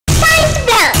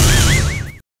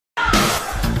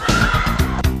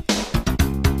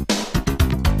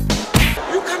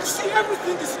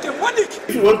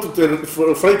you want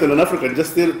to frighten an African,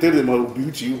 just tell them I will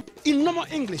beat you. In normal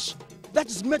English, that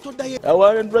is method diet. I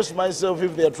won't dress myself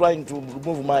if they are trying to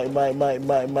remove my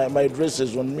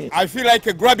dresses on me. I feel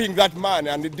like grabbing that man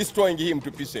and destroying him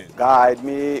to pieces. Guide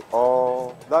me,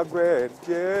 oh, the great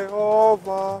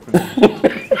Jehovah.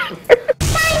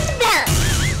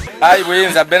 I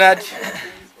win the Bernard.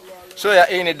 So you're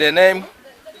in the name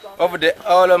of the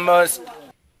almost.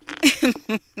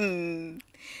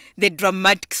 The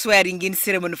dramatic swearing in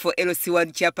ceremony for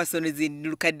LOC1 chairpersons in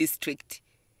Luka district.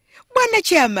 Bwana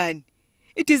Chairman,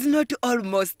 it is not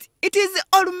almost, it is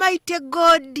Almighty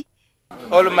God.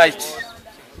 Almighty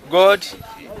God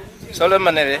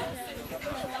solemnly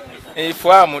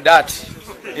inform that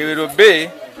he will be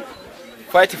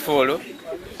faithful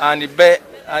and bear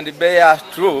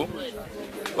true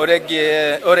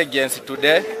allegiance to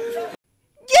the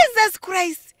Jesus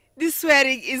Christ, this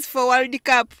swearing is for World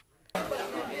Cup.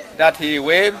 That he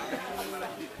will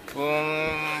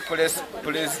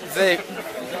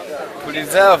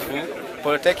preserve,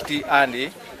 protect,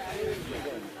 and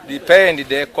defend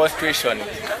the Constitution.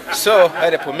 So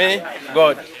help me,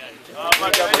 God.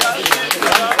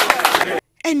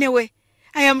 Anyway,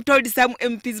 I am told some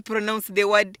MPs pronounce the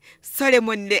word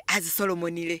solemnly as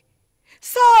Solomonile.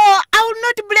 So I will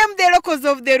not blame the locals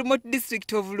of the remote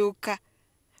district of Luka.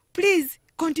 Please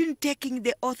continue taking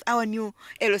the oath, our new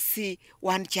LOC1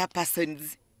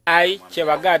 chairpersons. I,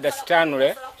 Chebagada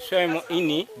Stanley, swim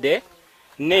in the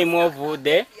name of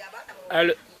the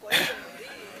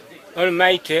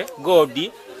Almighty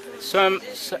God,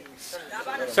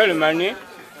 Solomon,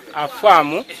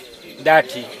 affirm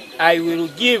that I will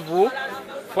give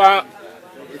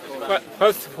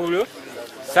faithful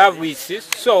services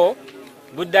so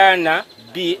Budana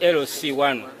be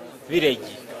LOC1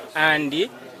 village and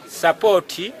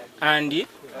support and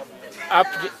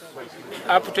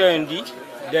uptend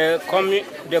the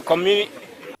community.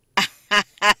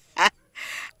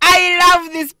 I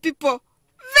love these people.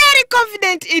 Very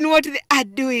confident in what they are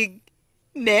doing.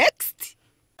 Next.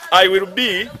 I will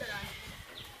be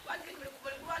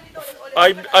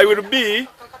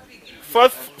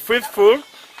faithful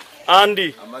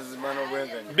and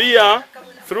bear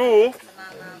through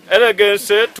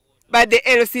elegance. But the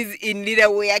LOCs in leader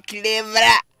were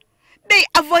clever. They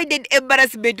avoided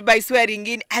embarrassment by swearing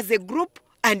in as a group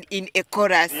and in a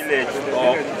chorus. Village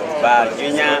of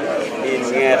Bajunya in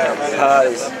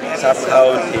Paris,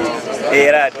 sub-county,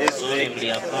 Era district,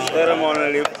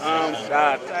 ceremonially armed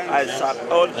that I sat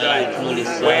all time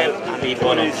when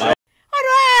people is.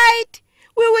 Alright,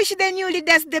 we wish the new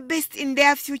leaders the best in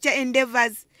their future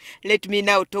endeavors. Let me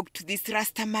now talk to this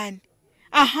Rasta man.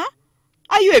 Are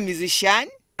you a musician?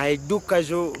 I do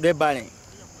casual laboring.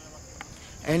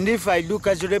 And if I do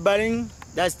casual laboring,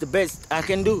 that's the best I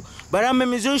can do. But I'm a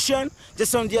musician,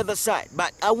 just on the other side.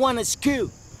 But I want a skill.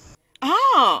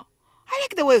 I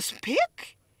like the way you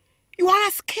speak. You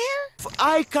want a skill?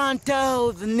 I can't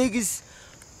tell the niggas.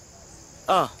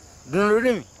 Do you know what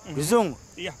I mean?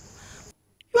 Yeah.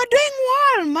 You are doing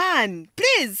well, man.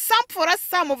 Please, sample for us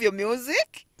some of your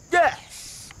music.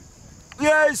 Yes.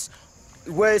 Yes.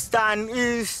 West and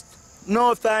East,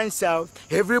 North and South.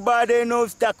 Everybody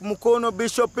knows that Mukono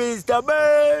Bishop is the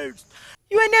best.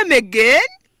 Your name again?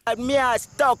 Me has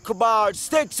talk about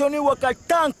stakes only work at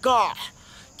tanka.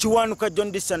 Chiwanuka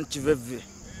Jondisan Chiveve.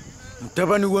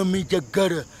 Mtabani wa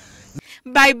mijagara.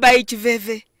 Bye bye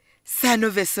Chiveve, son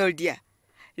of a soldier.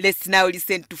 Let's now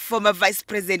listen to former Vice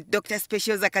President Dr.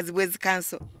 Special Zakazibwezi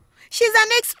Council. She's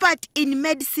an expert in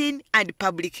medicine and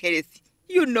public health.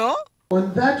 You know?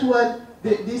 On that one,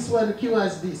 this one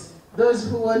cures this. Those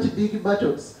who want big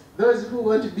battles, those who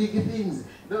want big things,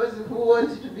 those who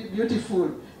want to be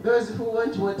beautiful, those who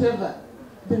want whatever.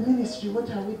 The ministry, what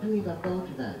are we doing about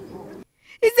that?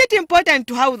 Is it important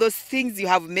to have those things you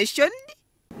have mentioned?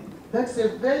 That's a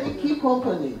very key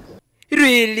component.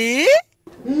 Really?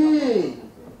 Hey,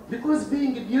 because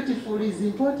being beautiful is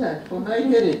important for my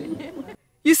hearing.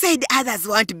 You said others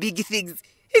want big things.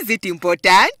 Is it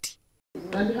important?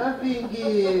 And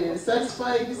having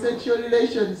satisfying sexual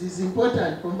relations is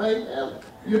important for my health.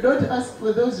 You don't ask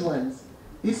for those ones.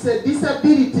 It's a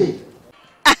disability.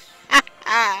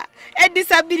 A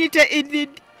disability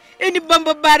indeed. In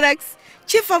Bamba Barracks,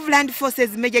 Chief of Land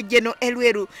Forces Major General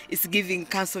Elwelu is giving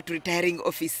counsel to retiring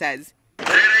officers. There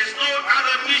is no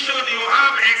other mission you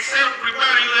have except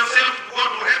preparing yourself to go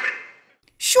to heaven.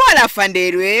 Sure,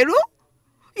 Afande Elwelu.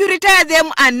 You retire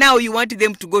them and now you want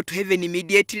them to go to heaven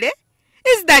immediately?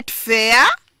 Is that fair?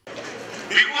 Because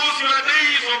your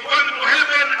days of going to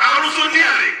heaven are also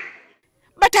nearing.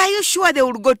 But are you sure they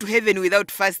will go to heaven without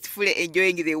first fully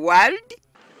enjoying the world?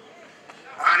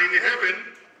 And in heaven,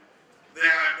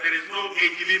 there is no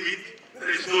age limit, there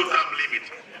is no term limit.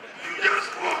 You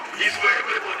just go. It's for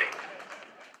everybody.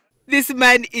 This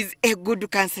man is a good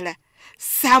counselor.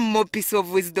 Some more piece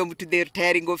of wisdom to the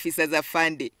retiring officers are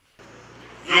found. You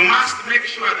must make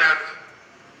sure that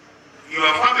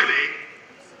your family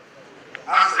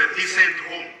has a decent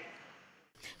home.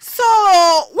 So,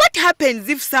 what happens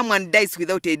if someone dies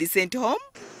without a decent home?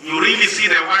 You really see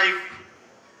the wife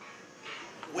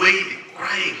wailing,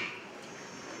 crying.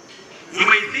 You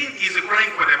may think he's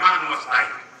crying for the man who has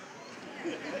died.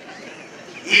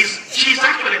 She's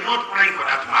actually not crying for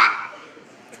that man.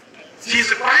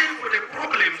 She's crying for the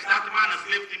problems that man has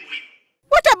left him with.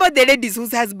 What about the ladies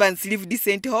whose husbands live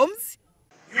decent homes?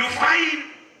 You find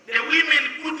the women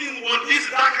putting on these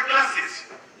dark glasses.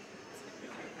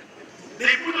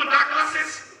 They put on dark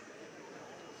glasses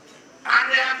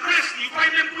and they are dressed. You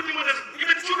find them putting on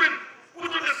even children put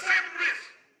on the same dress.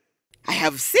 I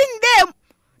have seen them.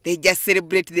 They just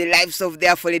celebrate the lives of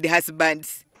their fallen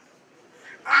husbands.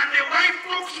 And the wife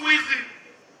talks with,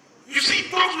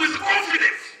 talks with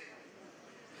confidence.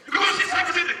 Because she's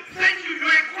saying, thank you, you're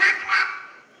a great man.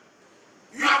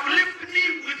 You have left me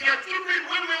with your children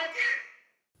when we're okay.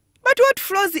 But what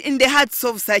flows in the hearts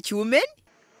of such women?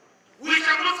 We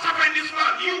shall not suffer in this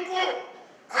world. You go.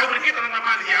 I will get another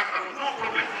man here after. No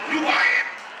problem. You go ahead.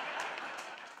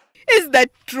 Is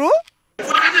that true? But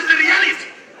that is the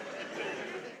reality.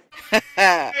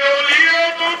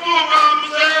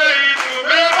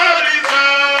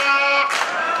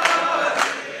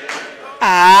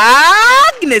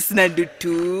 Agnes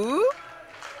Nandutu,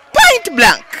 point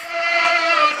blank.